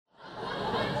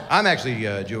I'm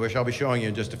actually Jewish. I'll be showing you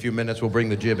in just a few minutes. We'll bring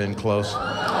the jib in close.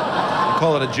 I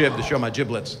call it a jib to show my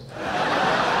giblets.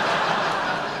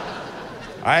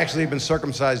 I actually have been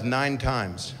circumcised 9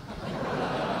 times.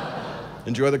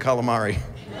 Enjoy the calamari.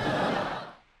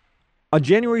 On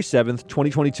January 7th,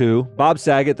 2022, Bob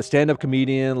Saget, the stand-up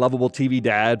comedian, lovable TV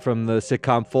dad from the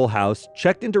sitcom Full House,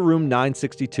 checked into room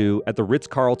 962 at the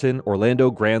Ritz-Carlton,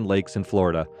 Orlando Grand Lakes in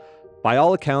Florida. By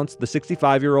all accounts, the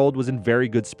 65-year-old was in very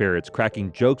good spirits,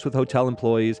 cracking jokes with hotel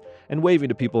employees and waving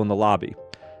to people in the lobby.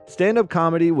 Stand-up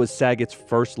comedy was Saget's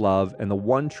first love and the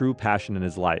one true passion in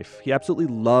his life. He absolutely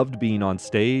loved being on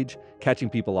stage, catching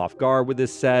people off guard with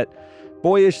his set,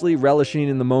 boyishly relishing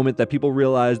in the moment that people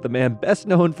realized the man best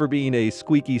known for being a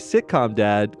squeaky sitcom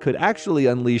dad could actually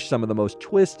unleash some of the most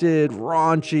twisted,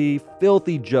 raunchy,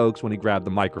 filthy jokes when he grabbed the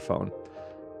microphone.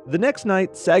 The next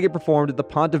night, Saget performed at the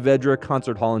Ponte Vedra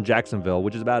Concert Hall in Jacksonville,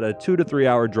 which is about a 2 to 3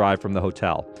 hour drive from the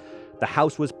hotel. The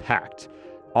house was packed.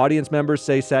 Audience members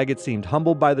say Saget seemed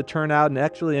humbled by the turnout and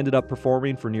actually ended up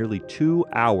performing for nearly 2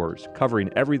 hours, covering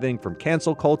everything from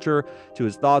cancel culture to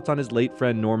his thoughts on his late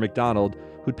friend Norm Macdonald,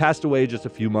 who'd passed away just a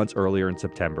few months earlier in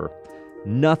September.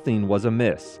 Nothing was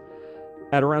amiss.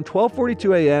 At around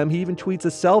 12:42 a.m., he even tweets a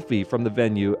selfie from the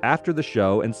venue after the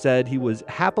show and said he was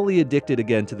happily addicted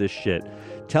again to this shit,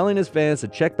 telling his fans to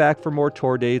check back for more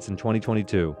tour dates in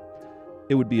 2022.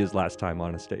 It would be his last time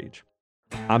on a stage.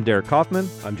 I'm Derek Kaufman.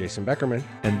 I'm Jason Beckerman.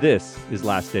 And this is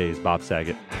Last Days Bob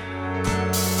Saget.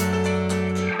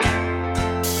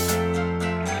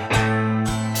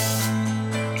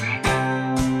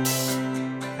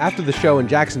 After the show in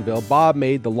Jacksonville, Bob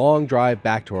made the long drive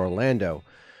back to Orlando.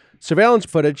 Surveillance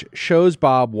footage shows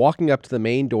Bob walking up to the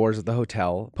main doors of the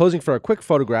hotel, posing for a quick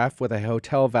photograph with a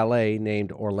hotel valet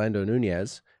named Orlando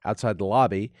Nunez outside the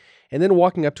lobby, and then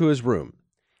walking up to his room.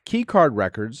 Key card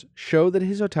records show that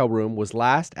his hotel room was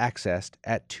last accessed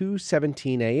at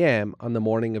 2:17 a.m. on the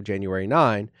morning of January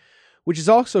 9, which is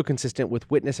also consistent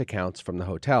with witness accounts from the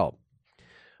hotel.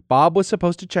 Bob was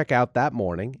supposed to check out that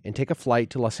morning and take a flight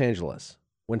to Los Angeles.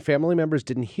 When family members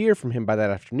didn't hear from him by that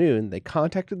afternoon, they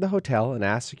contacted the hotel and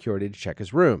asked security to check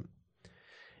his room.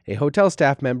 A hotel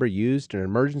staff member used an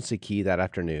emergency key that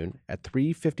afternoon at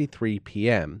 3:53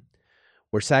 p.m.,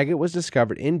 where Saget was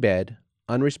discovered in bed,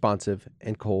 unresponsive,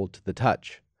 and cold to the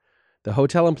touch. The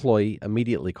hotel employee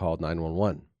immediately called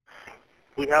 911.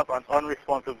 We have an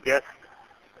unresponsive guest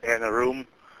in a room.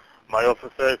 My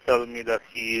officer is telling me that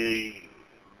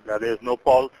there's no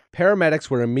pulse. Paramedics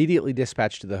were immediately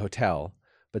dispatched to the hotel,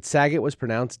 but Saget was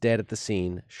pronounced dead at the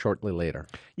scene shortly later.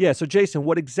 Yeah, so Jason,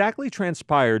 what exactly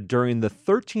transpired during the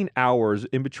 13 hours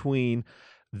in between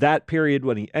that period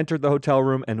when he entered the hotel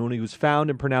room and when he was found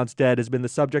and pronounced dead has been the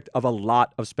subject of a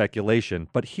lot of speculation.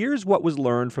 But here's what was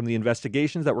learned from the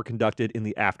investigations that were conducted in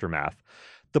the aftermath.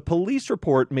 The police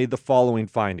report made the following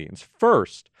findings.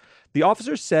 First, the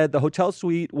officers said the hotel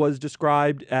suite was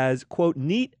described as, quote,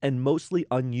 neat and mostly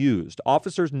unused.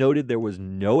 Officers noted there was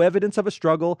no evidence of a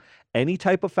struggle, any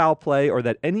type of foul play, or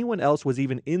that anyone else was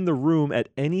even in the room at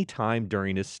any time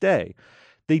during his stay.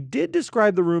 They did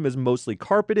describe the room as mostly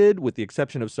carpeted, with the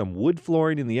exception of some wood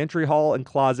flooring in the entry hall and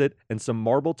closet and some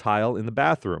marble tile in the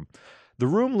bathroom. The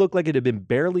room looked like it had been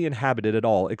barely inhabited at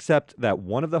all, except that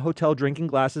one of the hotel drinking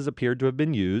glasses appeared to have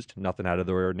been used. Nothing out of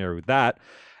the ordinary with that.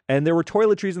 And there were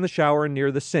toiletries in the shower and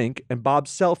near the sink, and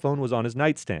Bob's cell phone was on his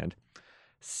nightstand.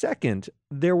 Second,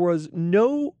 there was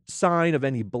no sign of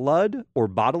any blood or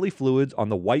bodily fluids on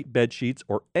the white bed sheets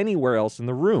or anywhere else in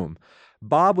the room.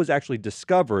 Bob was actually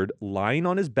discovered lying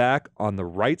on his back on the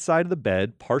right side of the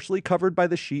bed, partially covered by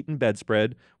the sheet and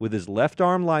bedspread, with his left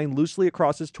arm lying loosely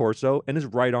across his torso and his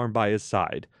right arm by his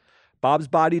side. Bob's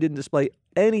body didn't display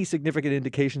any significant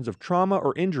indications of trauma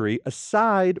or injury,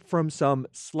 aside from some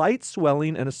slight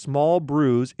swelling and a small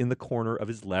bruise in the corner of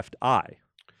his left eye.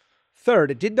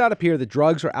 Third, it did not appear that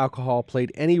drugs or alcohol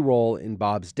played any role in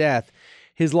Bob's death.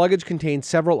 His luggage contained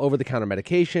several over-the-counter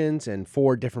medications and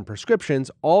 4 different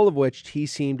prescriptions, all of which he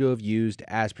seemed to have used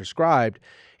as prescribed.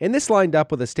 And this lined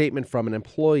up with a statement from an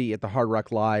employee at the Hard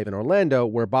Rock Live in Orlando,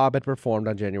 where Bob had performed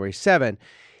on January 7.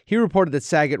 He reported that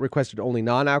Saget requested only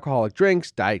non-alcoholic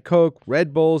drinks, Diet Coke,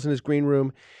 Red Bulls in his green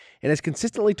room, and has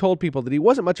consistently told people that he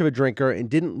wasn't much of a drinker and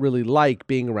didn't really like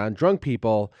being around drunk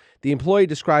people. The employee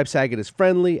described Saget as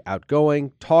friendly,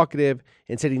 outgoing, talkative,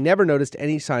 and said he never noticed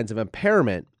any signs of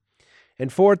impairment.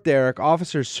 And fourth, Derek,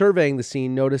 officers surveying the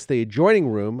scene noticed the adjoining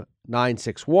room,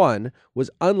 961, was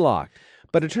unlocked.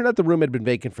 But it turned out the room had been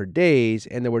vacant for days,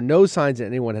 and there were no signs that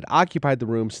anyone had occupied the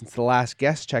room since the last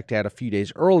guest checked out a few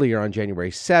days earlier on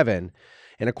January 7.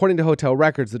 And according to hotel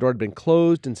records, the door had been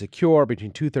closed and secure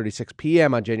between 2:36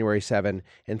 p.m. on January 7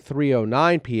 and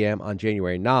 3:09 p.m. on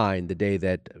January 9, the day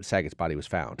that Saget's body was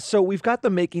found. So we've got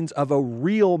the makings of a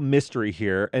real mystery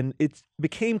here, and it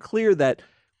became clear that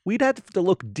we'd have to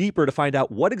look deeper to find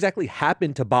out what exactly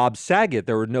happened to Bob Saget.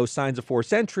 There were no signs of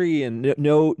forced entry and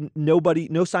no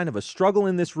sign of a struggle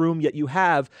in this room, yet you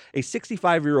have a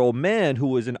 65-year-old man who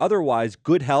was in otherwise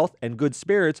good health and good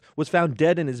spirits was found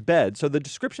dead in his bed. So the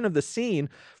description of the scene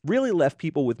really left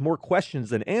people with more questions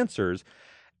than answers.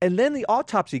 And then the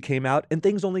autopsy came out and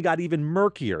things only got even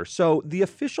murkier. So the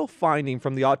official finding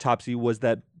from the autopsy was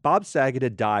that Bob Saget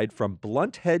had died from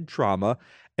blunt head trauma,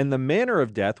 and the manner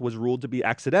of death was ruled to be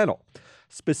accidental.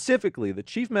 Specifically, the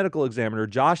chief medical examiner,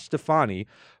 Josh Stefani,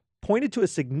 pointed to a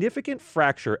significant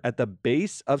fracture at the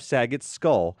base of Saget's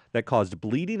skull that caused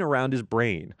bleeding around his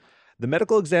brain. The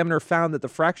medical examiner found that the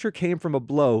fracture came from a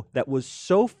blow that was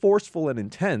so forceful and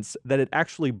intense that it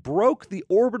actually broke the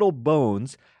orbital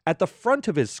bones at the front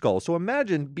of his skull. So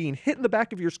imagine being hit in the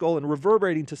back of your skull and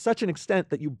reverberating to such an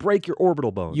extent that you break your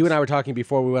orbital bones. You and I were talking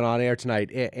before we went on air tonight,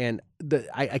 and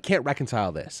I can't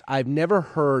reconcile this. I've never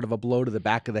heard of a blow to the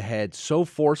back of the head so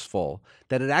forceful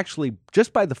that it actually,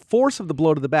 just by the force of the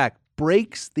blow to the back,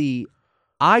 breaks the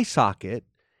eye socket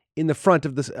in the front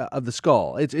of the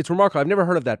skull. It's remarkable. I've never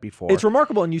heard of that before. It's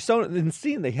remarkable, and you saw in the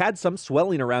scene they had some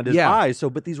swelling around his eyes.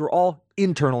 But these were all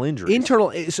internal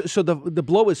injuries. So the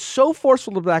blow is so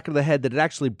forceful to the back of the head that it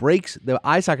actually breaks the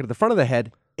eye socket at the front of the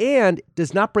head and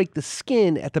does not break the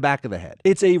skin at the back of the head.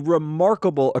 It's a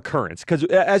remarkable occurrence because,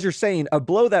 as you're saying, a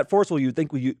blow that forceful, you'd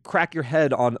think when you crack your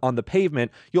head on the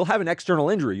pavement, you'll have an external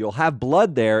injury. You'll have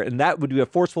blood there, and that would be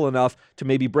forceful enough to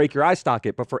maybe break your eye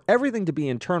socket. But for everything to be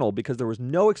internal, because there was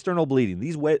no external bleeding,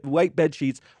 these white bed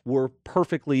sheets were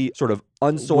perfectly sort of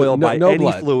unsoiled by any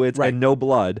blood. fluids Right. and no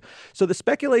blood. So the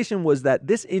speculation was that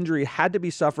this injury had to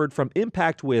be suffered from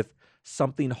impact with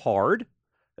something hard,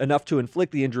 enough to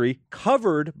inflict the injury,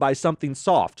 covered by something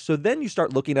soft. So then you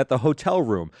start looking at the hotel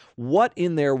room. What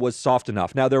in there was soft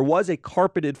enough? Now, there was a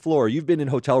carpeted floor. You've been in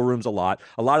hotel rooms a lot.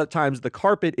 A lot of times the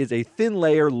carpet is a thin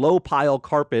layer, low pile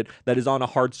carpet that is on a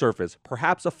hard surface.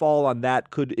 Perhaps a fall on that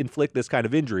could inflict this kind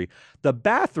of injury. The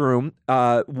bathroom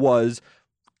was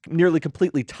nearly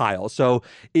completely tile, so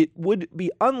it would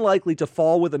be unlikely to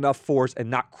fall with enough force and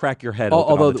not crack your head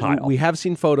open on the tile. We have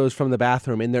seen photos from the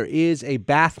bathroom, and there is a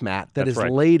bath mat that That's is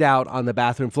right. laid out on the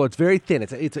bathroom floor. It's very thin.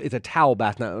 It's a towel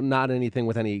bath, not anything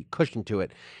with any cushion to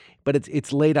it, but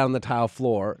it's laid out on the tile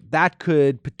floor. That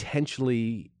could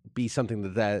potentially be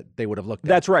something that they would have looked at.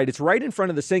 That's right. It's right in front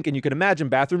of the sink, and you can imagine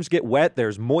bathrooms get wet.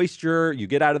 There's moisture. You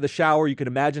get out of the shower. You can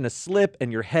imagine a slip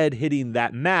and your head hitting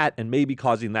that mat and maybe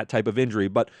causing that type of injury.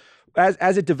 But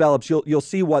as it develops, you'll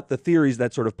see what the theories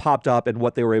that sort of popped up and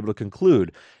what they were able to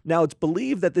conclude. Now, it's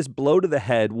believed that this blow to the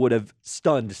head would have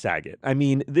stunned Saget. I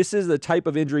mean, this is the type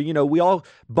of injury, we all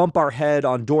bump our head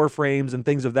on door frames and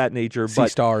things of that nature. See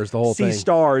stars, the whole thing. See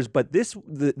stars, but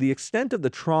the extent of the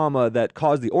trauma that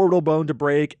caused the orbital bone to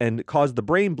break and caused the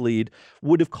brain bleed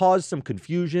would have caused some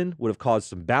confusion, would have caused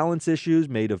some balance issues,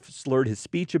 may have slurred his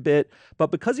speech a bit.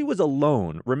 But because he was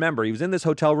alone, remember, he was in this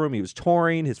hotel room, he was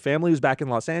touring, his family was back in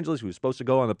Los Angeles, he was supposed to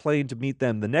go on the plane to meet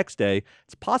them the next day.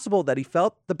 It's possible that he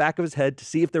felt the back of his head to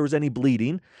see if there was any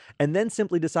bleeding and then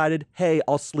simply decided, hey,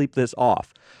 I'll sleep this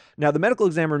off. Now, the medical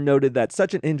examiner noted that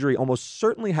such an injury almost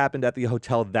certainly happened at the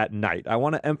hotel that night. I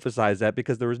want to emphasize that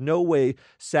because there was no way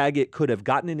Saget could have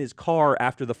gotten in his car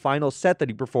after the final set that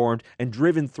he performed and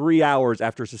driven 3 hours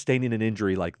after sustaining an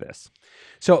injury like this.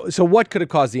 So what could have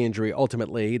caused the injury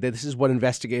ultimately? This is what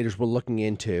investigators were looking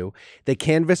into. They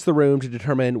canvassed the room to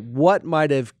determine what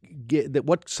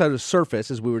what sort of surface,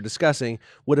 as we were discussing,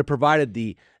 would have provided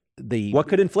what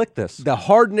could inflict this? The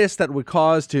hardness that would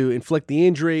cause to inflict the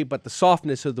injury, but the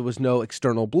softness so there was no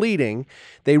external bleeding.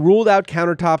 They ruled out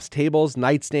countertops, tables,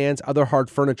 nightstands, other hard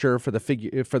furniture for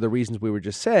the reasons we were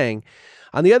just saying.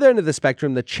 On the other end of the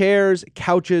spectrum, the chairs,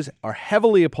 couches are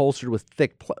heavily upholstered with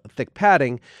thick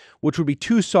padding, which would be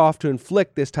too soft to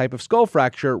inflict this type of skull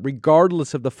fracture,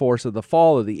 regardless of the force of the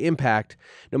fall or the impact.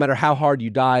 No matter how hard you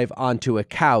dive onto a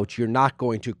couch, you're not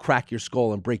going to crack your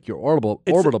skull and break your orbital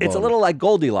bone. It's a little like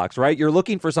Goldilocks, right? You're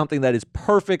looking for something that is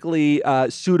perfectly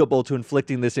suitable to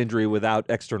inflicting this injury without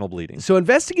external bleeding. So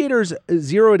investigators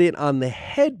zeroed in on the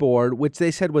headboard, which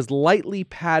they said was lightly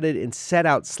padded and set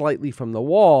out slightly from the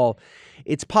wall.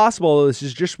 It's possible this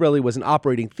just really was an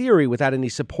operating theory without any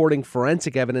supporting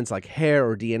forensic evidence like hair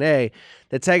or DNA,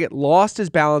 that Saget lost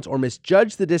his balance or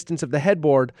misjudged the distance of the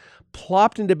headboard,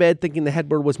 plopped into bed thinking the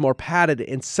headboard was more padded,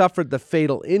 and suffered the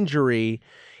fatal injury.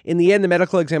 In the end, the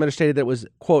medical examiner stated that it was,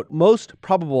 quote, most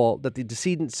probable that the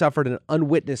decedent suffered an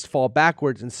unwitnessed fall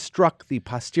backwards and struck the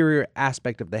posterior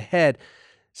aspect of the head.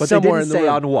 But they somewhere didn't in the say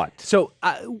room. on what. So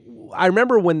I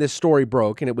remember when this story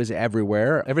broke and it was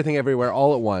everywhere, everything everywhere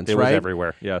all at once, It right? was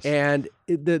everywhere, yes. And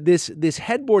this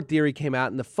headboard theory came out,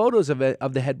 and the photos of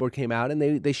the headboard came out,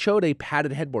 and they showed a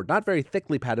padded headboard, not very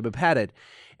thickly padded, but padded.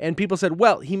 And people said,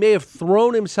 well, he may have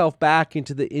thrown himself back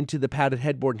into the padded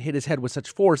headboard and hit his head with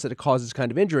such force that it caused this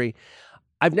kind of injury.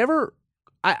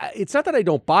 It's not that I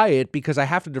don't buy it because I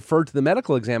have to defer to the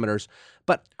medical examiners,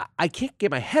 but I can't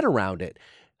get my head around it.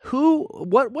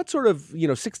 What sort of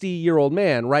 60-year-old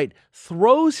man, right,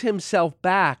 throws himself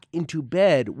back into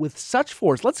bed with such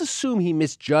force? Let's assume he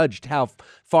misjudged how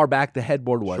far back the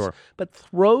headboard was, Sure. but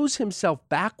throws himself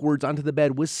backwards onto the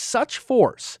bed with such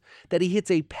force that he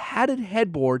hits a padded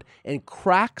headboard and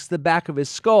cracks the back of his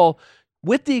skull,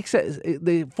 with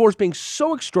the force being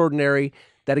so extraordinary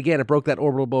that, again, it broke that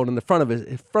orbital bone in the front of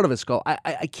his skull.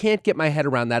 I can't get my head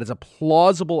around that as a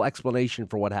plausible explanation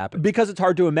for what happened. Because it's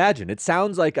hard to imagine. It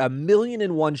sounds like a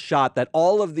 1,000,001 shot that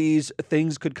all of these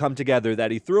things could come together,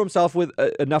 that he threw himself with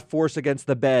enough force against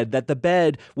the bed, that the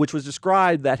bed, which was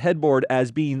described, that headboard,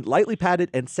 as being lightly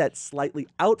padded and set slightly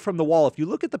out from the wall. If you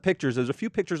look at the pictures, there's a few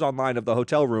pictures online of the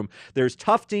hotel room. There's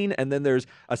tufting, and then there's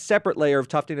a separate layer of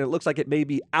tufting, and it looks like it may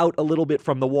be out a little bit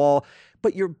from the wall.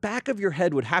 But your back of your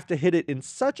head would have to hit it in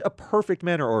such a perfect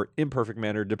manner, or imperfect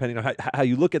manner, depending on how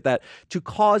you look at that, to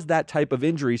cause that type of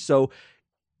injury. So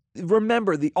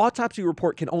remember, the autopsy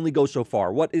report can only go so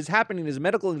far. What is happening is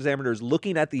medical examiners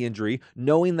looking at the injury,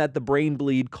 knowing that the brain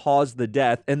bleed caused the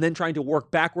death, and then trying to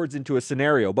work backwards into a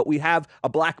scenario. But we have a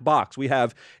black box. We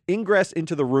have ingress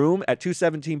into the room at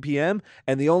 2:17 p.m.,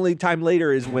 and the only time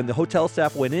later is when the hotel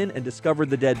staff went in and discovered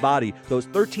the dead body. Those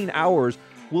 13 hours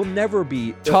will never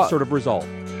be sort of resolved.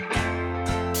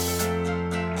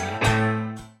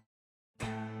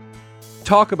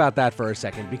 Talk about that for a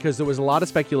second, because there was a lot of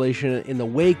speculation in the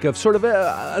wake of sort of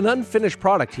an unfinished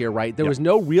product here, right? There was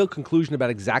no real conclusion about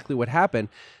exactly what happened.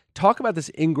 Talk about this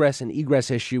ingress and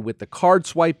egress issue with the card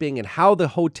swiping and how the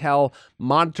hotel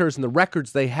monitors and the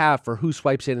records they have for who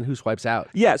swipes in and who swipes out.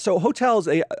 Yeah, so hotels,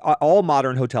 all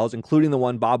modern hotels, including the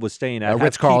one Bob was staying at,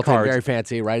 Ritz-Carlton, very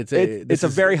fancy, right? It's a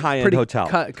very high-end hotel.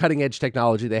 Cutting-edge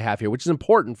technology they have here, which is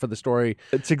important for the story.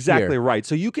 It's exactly right.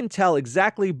 So you can tell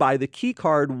exactly by the key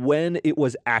card when it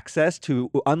was accessed to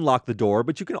unlock the door,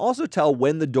 but you can also tell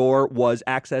when the door was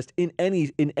accessed in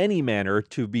any manner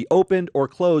to be opened or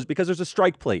closed, because there's a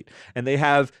strike plate. And they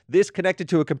have this connected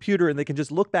to a computer, and they can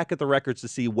just look back at the records to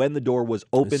see when the door was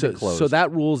opened and closed. So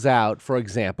that rules out, for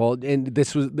example, and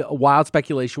this was wild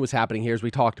speculation was happening here, as we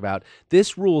talked about.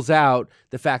 This rules out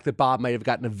the fact that Bob might have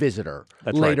gotten a visitor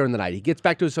later in the night. He gets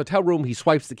back to his hotel room. He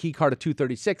swipes the key card at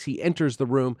 2:36. He enters the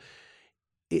room.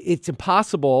 It's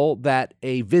impossible that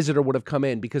a visitor would have come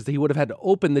in, because he would have had to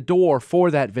open the door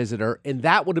for that visitor, and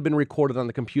that would have been recorded on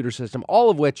the computer system, all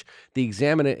of which the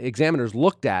examiners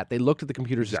looked at. They looked at the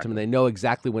computer system, and they know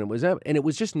exactly when it was up, and it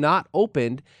was just not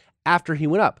opened after he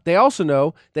went up. They also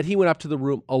know that he went up to the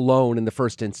room alone in the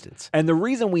first instance. And the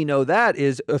reason we know that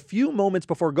is a few moments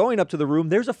before going up to the room,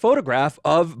 there's a photograph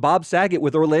of Bob Saget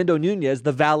with Orlando Nunez,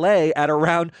 the valet, at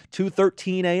around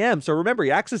 2:13 a.m. So remember,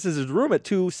 he accesses his room at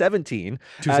 2:17.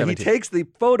 He takes the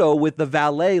photo with the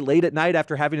valet late at night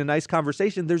after having a nice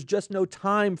conversation. There's just no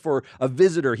time for a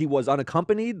visitor. He was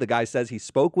unaccompanied. The guy says he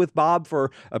spoke with Bob for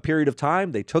a period of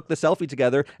time. They took the selfie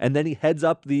together, and then he heads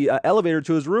up the elevator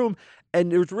to his room. And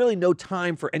there's really no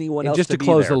time for anyone else to be there. Just to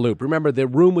close the loop, remember, the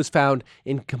room was found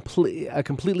in a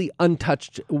completely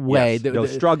untouched way. Yes, no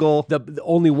struggle.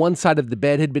 Only one side of the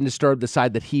bed had been disturbed, the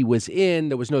side that he was in.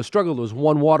 There was no struggle. There was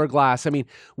one water glass. I mean,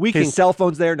 his cell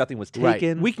phone's there. Nothing was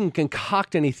taken. Right. We can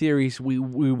concoct any theories we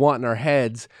want in our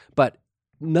heads, but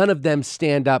none of them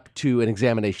stand up to an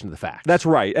examination of the facts. That's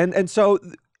right. And so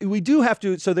we do have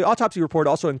to, so the autopsy report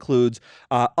also includes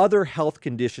other health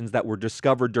conditions that were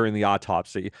discovered during the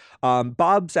autopsy.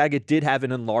 Bob Saget did have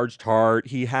an enlarged heart.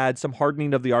 He had some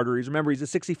hardening of the arteries. Remember, he's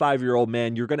a 65-year-old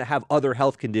man. You're going to have other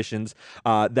health conditions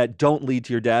that don't lead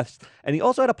to your death. And he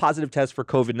also had a positive test for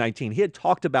COVID-19. He had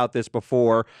talked about this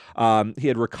before. He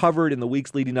had recovered in the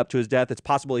weeks leading up to his death. It's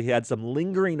possible he had some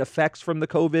lingering effects from the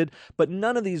COVID, but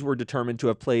none of these were determined to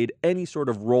have played any sort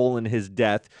of role in his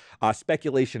death.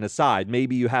 Speculation aside,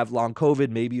 maybe you have long COVID,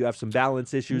 maybe you have some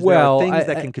balance issues. Well, there are things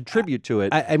that can contribute to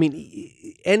it. I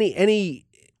mean, any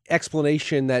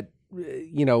explanation that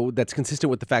that's consistent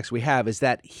with the facts we have is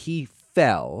that he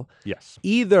fell. Yes.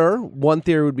 Either one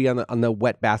theory would be on the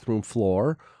wet bathroom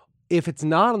floor, if it's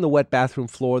not on the wet bathroom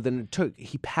floor, then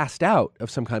he passed out of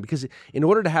some kind, because in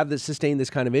order to have sustain this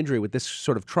kind of injury with this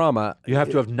sort of trauma, you have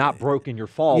to have not broken your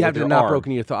fall. You have to have your not arm.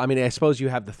 broken your I mean, I suppose you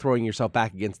have the throwing yourself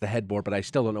back against the headboard, but I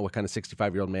still don't know what kind of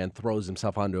 65-year-old man throws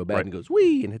himself onto a bed and goes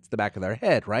wee and hits the back of their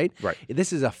head, right? Right.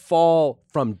 This is a fall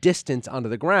from distance onto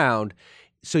the ground,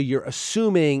 so you're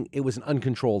assuming it was an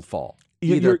uncontrolled fall.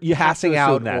 Either you passing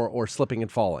out that. or slipping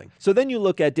and falling. So then you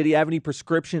look at, did he have any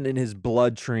prescription in his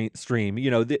blood stream? You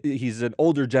know, he's an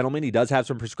older gentleman. He does have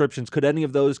some prescriptions. Could any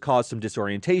of those cause some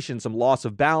disorientation, some loss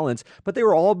of balance? But they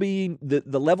were all the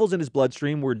levels in his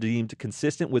bloodstream were deemed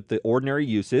consistent with the ordinary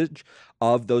usage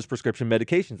of those prescription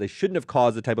medications. They shouldn't have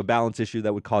caused the type of balance issue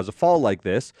that would cause a fall like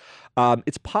this.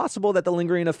 It's possible that the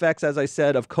lingering effects, as I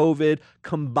said, of COVID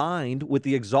combined with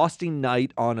the exhausting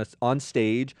night on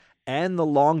stage and the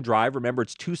long drive. Remember,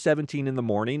 it's 2:17 in the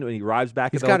morning when he arrives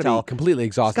back at the hotel. He's got to be completely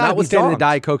exhausted. Notwithstanding the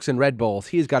Diet Cokes and Red Bulls,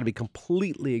 he's got to be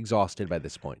completely exhausted by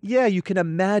this point. Yeah, you can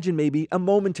imagine maybe a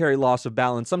momentary loss of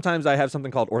balance. Sometimes I have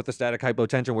something called orthostatic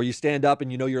hypotension where you stand up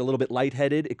and you know you're a little bit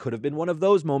lightheaded. It could have been one of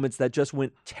those moments that just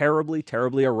went terribly,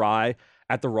 terribly awry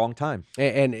at the wrong time.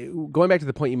 And going back to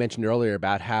the point you mentioned earlier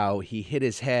about how he hit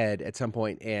his head at some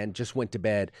point and just went to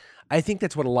bed, I think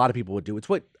that's what a lot of people would do. It's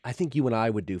what I think you and I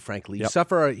would do, frankly. You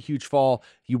suffer a huge fall,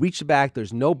 you reach the back,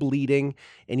 there's no bleeding,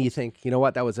 and you think, you know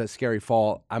what, that was a scary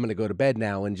fall. I'm going to go to bed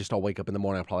now, and just I'll wake up in the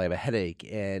morning, I'll probably have a headache.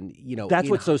 And, you know, that's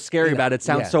what's so scary about it. It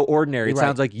sounds so ordinary. It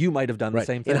sounds like you might have done the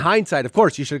same thing. In hindsight, of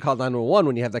course, you should have called 911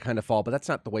 when you have that kind of fall, but that's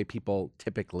not the way people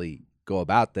typically go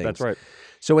about things. That's right.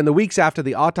 So in the weeks after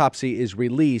the autopsy is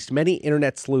released, many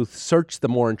internet sleuths searched for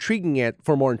more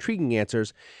intriguing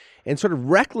answers and sort of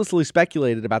recklessly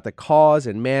speculated about the cause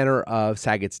and manner of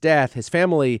Saget's death. His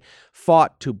family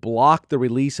fought to block the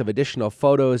release of additional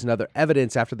photos and other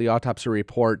evidence after the autopsy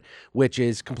report, which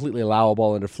is completely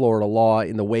allowable under Florida law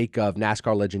in the wake of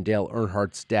NASCAR legend Dale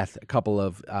Earnhardt's death a couple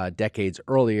of decades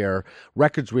earlier.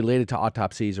 Records related to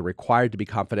autopsies are required to be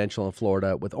confidential in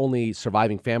Florida, with only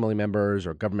surviving family members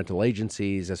or governmental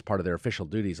agencies as part of their official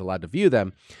duties allowed to view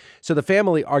them. So the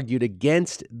family argued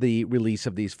against the release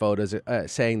of these photos,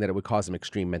 saying that it would cause them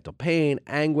extreme mental pain,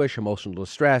 anguish, emotional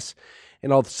distress.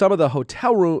 And although some of the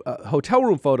hotel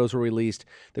room photos were released,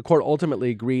 the court ultimately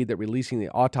agreed that releasing the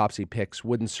autopsy pics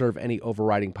wouldn't serve any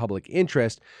overriding public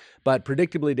interest. But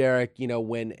predictably, Derek, you know,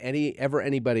 when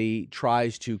anybody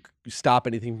tries to stop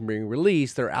anything from being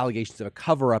released, there are allegations of a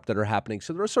cover-up that are happening.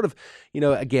 So there are sort of, you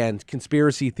know, again,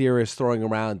 conspiracy theorists throwing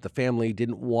around the family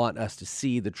didn't want us to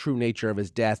see the true nature of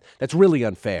his death. That's really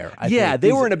unfair. I think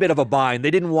they were in a bit of a bind. They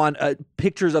didn't want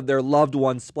pictures of their loved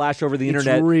ones splash over the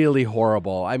internet. It's really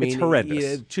horrible. I mean, it's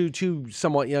horrendous. Two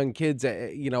somewhat young kids,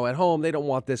 you know, at home, they don't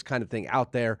want this kind of thing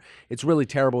out there. It's really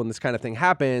terrible when this kind of thing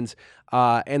happens.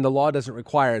 And the law doesn't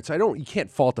require it. So you can't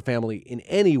fault the family in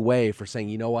any way for saying,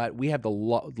 you know what, we have the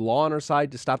law on our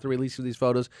side to stop the release of these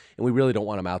photos, and we really don't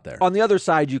want them out there. On the other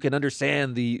side, you can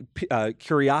understand the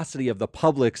curiosity of the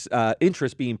public's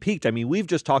interest being piqued. I mean, we've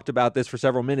just talked about this for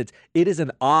several minutes. It is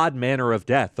an odd manner of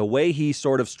death. The way he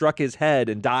sort of struck his head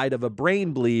and died of a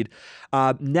brain bleed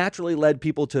naturally led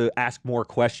people to ask more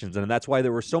questions, and that's why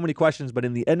there were so many questions. But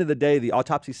in the end of the day, the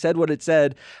autopsy said what it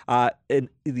said, and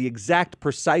the exact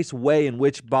precise way in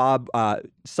which Bob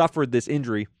suffered this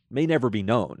injury may never be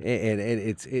known.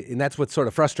 And that's what's sort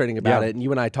of frustrating about it. And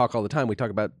you and I talk all the time. We talk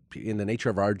about, in the nature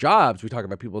of our jobs, we talk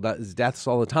about people's deaths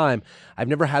all the time. I've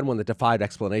never had one that defied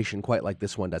explanation quite like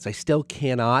this one does. I still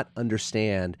cannot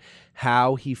understand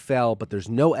how he fell, but there's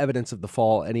no evidence of the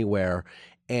fall anywhere,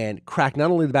 and cracked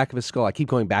not only the back of his skull, I keep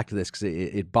going back to this because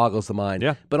it boggles the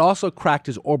mind, but also cracked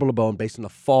his orbital bone based on the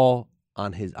fall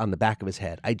on the back of his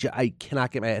head. I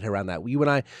cannot get my head around that. You and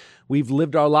I, we've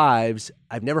lived our lives.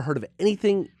 I've never heard of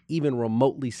anything even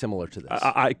remotely similar to this.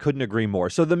 I couldn't agree more.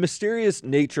 So the mysterious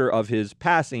nature of his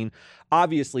passing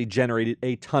obviously generated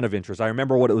a ton of interest. I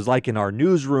remember what it was like in our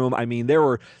newsroom. I mean, there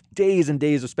were days and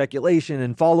days of speculation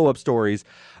and follow-up stories.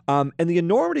 And the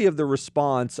enormity of the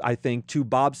response, I think, to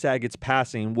Bob Saget's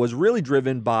passing was really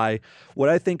driven by what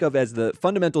I think of as the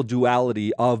fundamental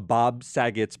duality of Bob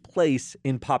Saget's place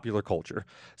in popular culture.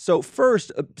 So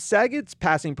first, Saget's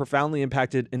passing profoundly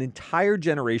impacted an entire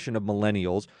generation of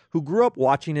millennials who grew up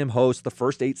watching him host the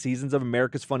first 8 seasons of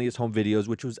America's Funniest Home Videos,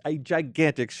 which was a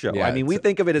gigantic show. I mean, we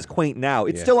think of it as quaint now.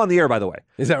 It's still on the air, by the way.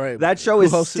 Is that right? That show Who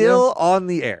is hosts it still on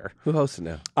the air. Who hosts it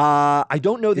now? I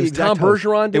don't know the exact Tom host.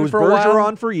 Bergeron did it it was for a while?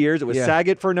 Bergeron for years. It was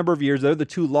Saget for a number of years. They're the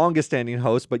two longest-standing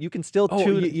hosts, but you can still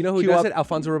tune. You know who does it?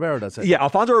 Alfonso Ribeiro does it. Yeah,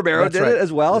 Alfonso Ribeiro That's did right. it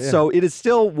as well. Yeah. So it is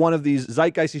still one of these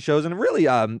zeitgeisty shows, and it really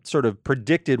sort of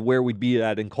predicted where we'd be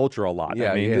at in culture a lot.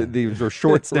 Yeah, I mean, yeah. these were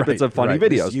short snippets of funny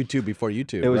videos. This is YouTube before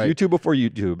YouTube. It was right? YouTube before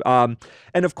YouTube.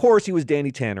 And of course, he was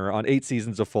Danny Tanner on 8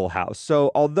 seasons of Full House.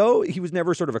 So although he was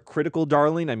never sort of a critical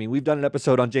darling, I mean, we've done an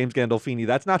episode on James Gandolfini.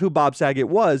 That's not who Bob Saget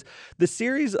was. The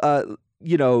series,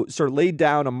 sort of laid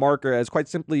down a marker as quite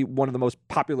simply one of the most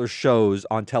popular shows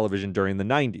on television during the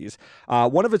 90s.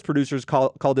 One of its producers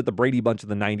called it the Brady Bunch of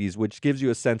the 90s, which gives you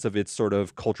a sense of its sort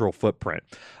of cultural footprint.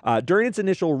 During its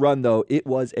initial run, though, it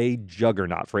was a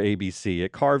juggernaut for ABC.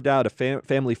 It carved out a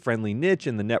family-friendly niche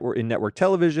in network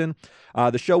television.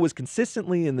 The show was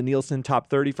consistently in the Nielsen Top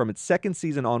 30 from its second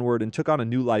season onward and took on a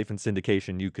new life in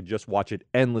syndication. You could just watch it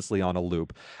endlessly on a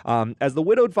loop. As the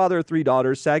widowed father of 3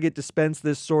 daughters, Saget dispensed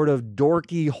this sort of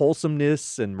dorky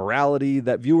wholesomeness and morality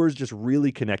that viewers just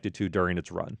really connected to during its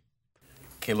run.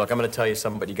 Okay, look, I'm going to tell you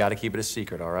something, but you got to keep it a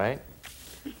secret, all right?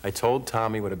 I told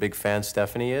Tommy what a big fan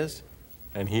Stephanie is,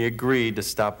 and he agreed to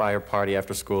stop by her party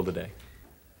after school today.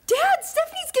 Dad,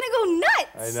 Stephanie's gonna go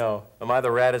nuts! I know. Am I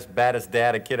the baddest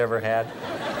dad a kid ever had?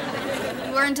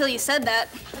 You were until you said that.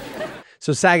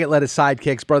 So Saget let his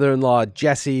sidekicks, brother-in-law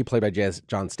Jesse, played by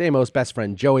John Stamos, best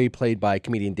friend Joey, played by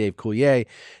comedian Dave Coulier,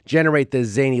 generate the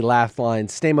zany laugh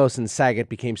lines. Stamos and Saget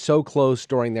became so close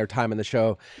during their time on the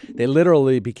show, they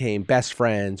literally became best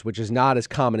friends, which is not as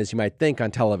common as you might think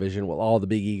on television with all the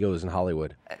big egos in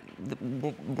Hollywood.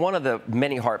 One of the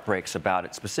many heartbreaks about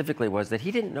it specifically was that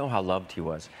he didn't know how loved he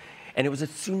was. And it was a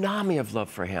tsunami of love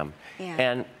for him. Yeah.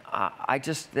 And I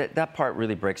just, that part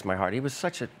really breaks my heart. He was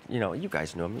such a, you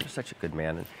guys knew him, he was such a good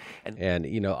man.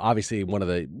 And obviously one of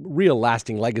the real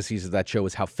lasting legacies of that show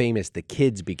is how famous the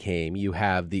kids became. You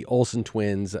have the Olsen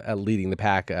twins leading the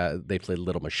pack. They played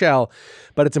Little Michelle.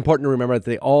 But it's important to remember that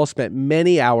they all spent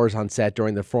many hours on set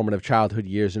during their formative childhood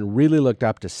years and really looked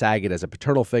up to Saget as a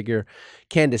paternal figure.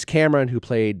 Candace Cameron, who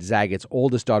played Saget's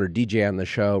oldest daughter, DJ, on the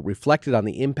show, reflected on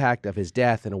the impact of his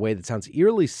death in a way that sounds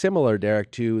eerily similar,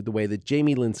 Derek, to the way that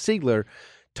Jamie Lynn Sigler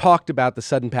talked about the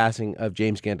sudden passing of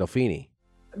James Gandolfini.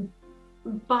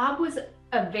 Bob was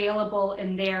available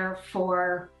and there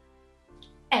for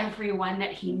everyone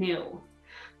that he knew.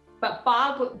 But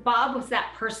Bob was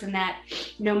that person that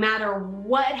no matter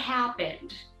what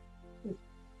happened,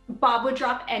 Bob would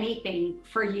drop anything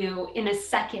for you in a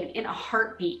second, in a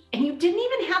heartbeat. And you didn't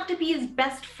even have to be his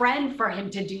best friend for him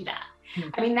to do that.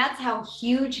 I mean, that's how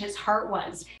huge his heart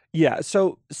was. Yeah,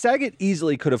 so Saget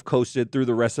easily could have coasted through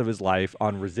the rest of his life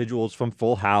on residuals from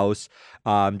Full House,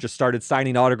 just started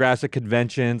signing autographs at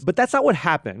conventions, but that's not what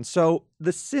happened. So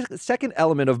the second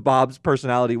element of Bob's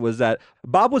personality was that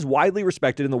Bob was widely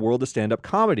respected in the world of stand-up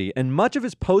comedy, and much of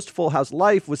his post-Full House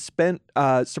life was spent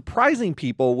surprising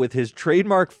people with his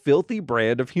trademark filthy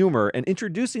brand of humor and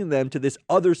introducing them to this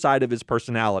other side of his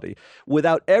personality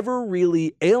without ever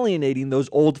really alienating those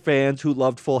old fans who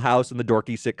loved Full House and the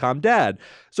dorky sitcom Dad.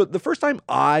 So the first time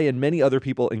I and many other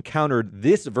people encountered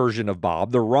this version of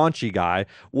Bob, the raunchy guy,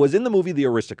 was in the movie The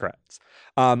Aristocrats,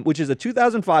 which is a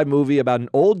 2005 movie about an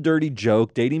old dirty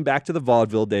joke dating back to the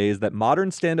vaudeville days that modern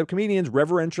stand-up comedians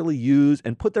reverentially use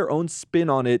and put their own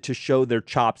spin on it to show their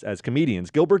chops as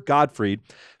comedians. Gilbert Gottfried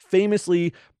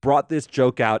famously brought this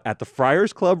joke out at the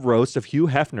Friars Club roast of Hugh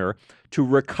Hefner to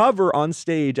recover on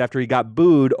stage after he got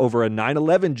booed over a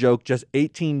 9/11 joke just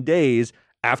 18 days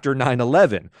after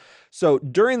 9/11. So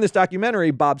during this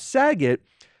documentary, Bob Saget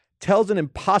tells an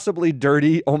impossibly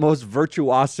dirty, almost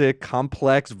virtuosic,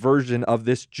 complex version of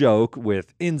this joke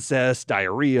with incest,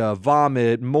 diarrhea,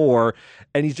 vomit, more,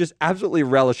 and he's just absolutely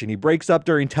relishing. He breaks up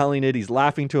during telling it. He's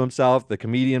laughing to himself. The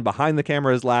comedian behind the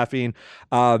camera is laughing,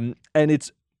 and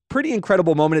it's pretty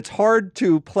incredible moment. It's hard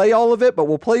to play all of it, but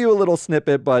we'll play you a little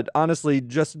snippet, but honestly,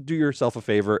 just do yourself a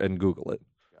favor and Google it.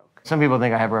 Some people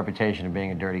think I have a reputation of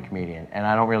being a dirty comedian, and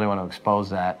I don't really want to expose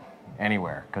that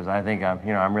anywhere, because I think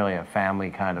I'm really a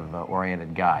family kind of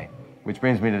oriented guy, which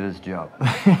brings me to this joke.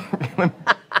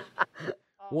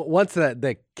 Once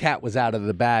the cat was out of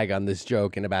the bag on this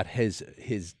joke and about his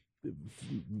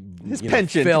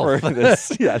penchant filth. for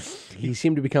this, yes. He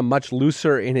seemed to become much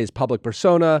looser in his public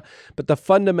persona, but the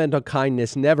fundamental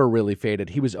kindness never really faded.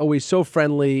 He was always so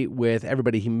friendly with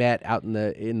everybody he met out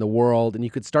in the world, and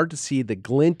you could start to see the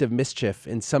glint of mischief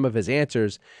in some of his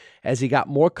answers as he got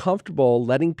more comfortable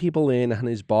letting people in on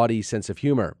his bawdy sense of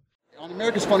humor. On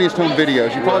America's Funniest Home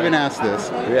Videos, you've probably been asked this.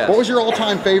 Yes. What was your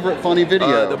all-time favorite funny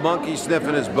video? The monkey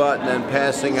sniffing his butt and then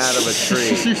passing out of a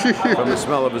tree from the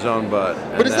smell of his own butt.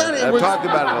 But is that... I've talked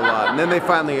about it a lot, and then they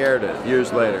finally aired it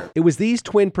years later. It was these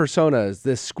twin personas,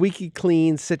 the squeaky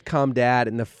clean sitcom dad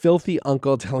and the filthy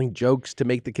uncle telling jokes to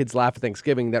make the kids laugh at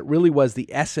Thanksgiving, that really was the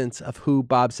essence of who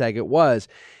Bob Saget was.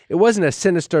 It wasn't a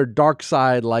sinister dark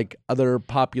side like other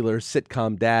popular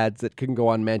sitcom dads that couldn't go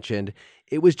unmentioned.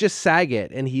 It was just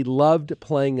Saget, and he loved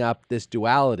playing up this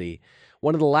duality.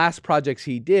 One of the last projects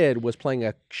he did was playing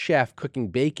a chef cooking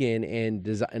bacon in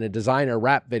a designer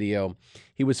rap video.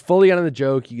 He was fully on the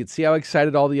joke. You could see how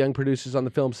excited all the young producers on the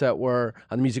film set were,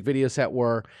 on the music video set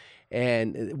were,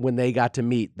 and when they got to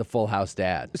meet the Full House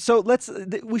dad. So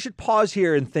we should pause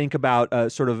here and think about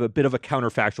sort of a bit of a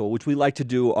counterfactual, which we like to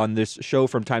do on this show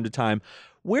from time to time.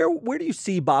 Where do you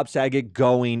see Bob Saget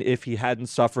going if he hadn't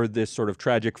suffered this sort of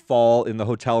tragic fall in the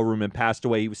hotel room and passed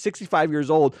away? He was 65 years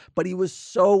old, but he was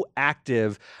so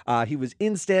active. He was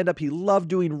in stand-up. He loved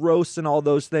doing roasts and all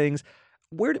those things.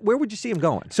 Where would you see him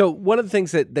going? So one of the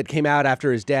things that came out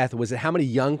after his death was that how many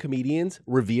young comedians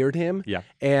revered him. Yeah.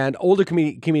 And older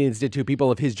comedians did too.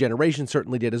 People of his generation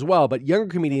certainly did as well. But younger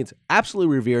comedians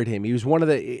absolutely revered him. He was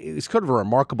it was kind of a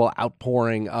remarkable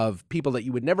outpouring of people that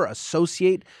you would never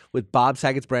associate with Bob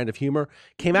Saget's brand of humor.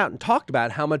 Came out and talked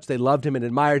about how much they loved him and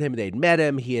admired him. They'd met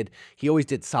him. He always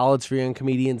did solids for young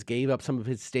comedians, gave up some of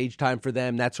his stage time for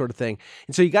them, that sort of thing.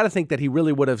 And so you got to think that he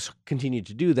really would have continued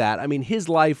to do that. I mean, his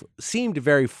life seemed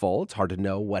very full. It's hard to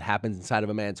know what happens inside of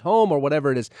a man's home or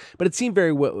whatever it is, but it seemed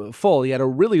very full. He had a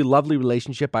really lovely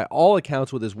relationship by all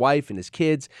accounts with his wife and his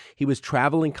kids. He was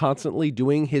traveling constantly,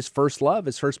 doing his first love,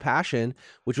 his first passion,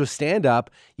 which was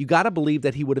stand-up. You got to believe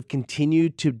that he would have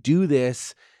continued to do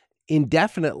this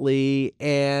indefinitely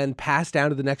and passed down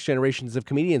to the next generations of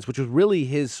comedians, which was really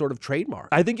his sort of trademark.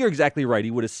 I think you're exactly right.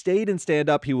 He would have stayed in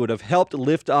stand-up. He would have helped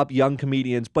lift up young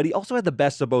comedians, but he also had the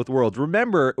best of both worlds.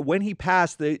 Remember, when he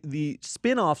passed, the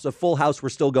spin-offs of Full House were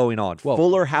still going on. Whoa.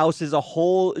 Fuller House is a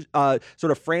whole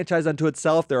sort of franchise unto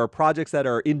itself. There are projects that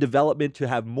are in development to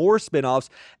have more spin-offs,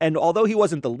 and although he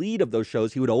wasn't the lead of those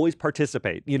shows, he would always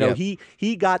participate. You know,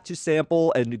 he got to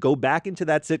sample and go back into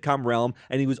that sitcom realm,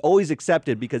 and he was always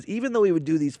accepted because even though he would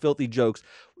do these filthy jokes,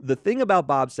 the thing about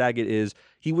Bob Saget is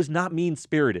he was not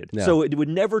mean-spirited. No. So it would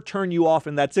never turn you off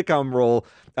in that sitcom role.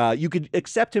 You could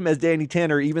accept him as Danny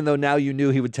Tanner, even though now you knew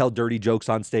he would tell dirty jokes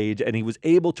on stage, and he was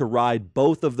able to ride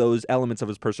both of those elements of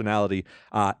his personality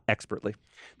expertly.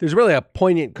 There's really a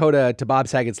poignant coda to Bob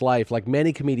Saget's life. Like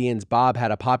many comedians, Bob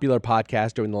had a popular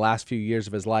podcast during the last few years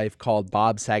of his life called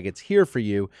Bob Saget's Here For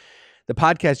You. The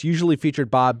podcast usually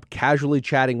featured Bob casually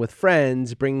chatting with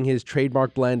friends, bringing his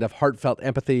trademark blend of heartfelt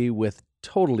empathy with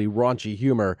totally raunchy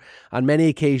humor. On many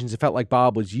occasions, it felt like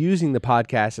Bob was using the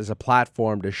podcast as a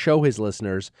platform to show his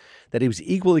listeners that he was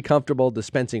equally comfortable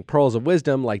dispensing pearls of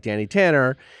wisdom like Danny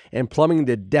Tanner and plumbing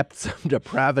the depths of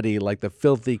depravity like the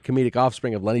filthy comedic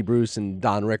offspring of Lenny Bruce and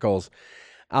Don Rickles.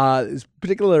 This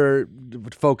particular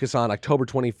focus on October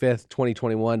 25th,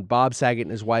 2021, Bob Saget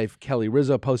and his wife, Kelly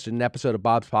Rizzo, posted an episode of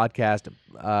Bob's podcast.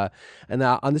 And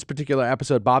on this particular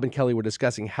episode, Bob and Kelly were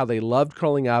discussing how they loved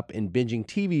curling up and binging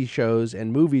TV shows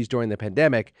and movies during the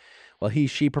pandemic. While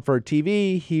she preferred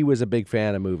TV, he was a big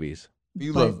fan of movies.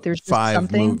 You love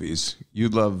 5 movies. You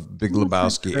love Big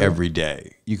Lebowski every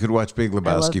day. You could watch Big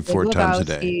Lebowski 4 times a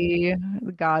day.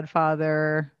 The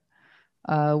Godfather,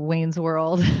 Wayne's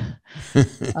World,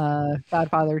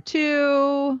 Godfather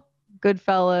 2,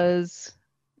 Goodfellas,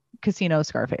 Casino,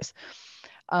 Scarface.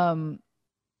 But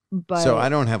so I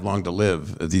don't have long to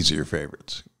live. These are your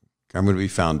favorites. I'm going to be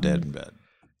found dead in bed.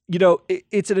 You know,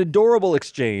 it's an adorable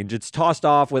exchange. It's tossed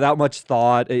off without much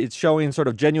thought. It's showing sort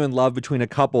of genuine love between a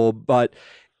couple, but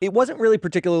it wasn't really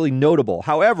particularly notable.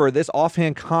 However, this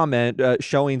offhand comment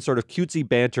showing sort of cutesy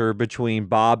banter between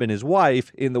Bob and his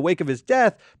wife in the wake of his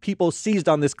death, people seized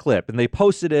on this clip and they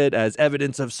posted it as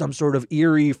evidence of some sort of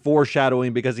eerie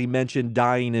foreshadowing because he mentioned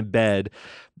dying in bed.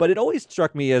 But it always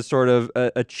struck me as sort of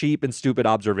a cheap and stupid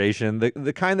observation,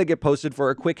 the kind that get posted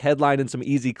for a quick headline and some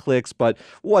easy clicks, but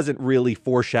wasn't really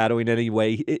foreshadowing in any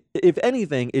way. If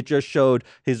anything, it just showed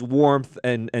his warmth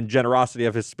and generosity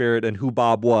of his spirit and who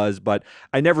Bob was. But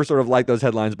I never sort of liked those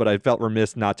headlines, but I felt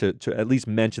remiss not to at least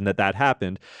mention that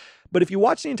happened. But if you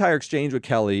watch the entire exchange with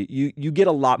Kelly, you get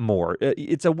a lot more.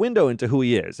 It's a window into who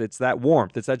he is. It's that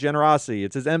warmth. It's that generosity.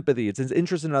 It's his empathy. It's his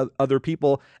interest in other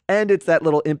people. And it's that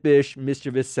little impish,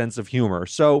 mischievous sense of humor.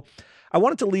 So I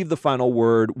wanted to leave the final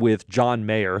word with John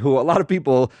Mayer, who a lot of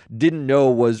people didn't know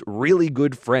was really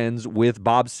good friends with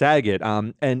Bob Saget.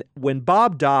 And when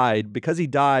Bob died, because he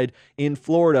died in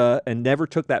Florida and never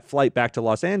took that flight back to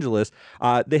Los Angeles,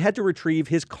 they had to retrieve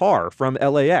his car from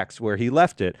LAX where he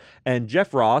left it. And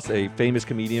Jeff Ross, a famous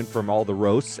comedian from all the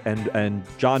roasts, and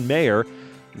John Mayer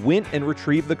went and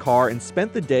retrieved the car and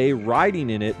spent the day riding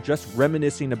in it, just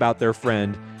reminiscing about their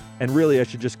friend. And really, I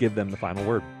should just give them the final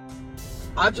word.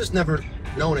 I've just never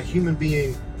known a human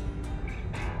being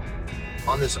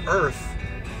on this earth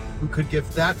who could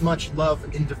give that much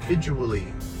love individually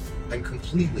and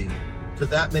completely to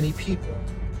that many people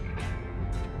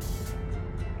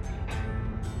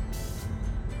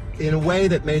in a way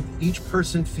that made each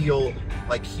person feel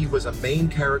like he was a main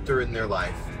character in their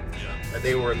life and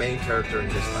they were a main character in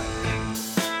his life.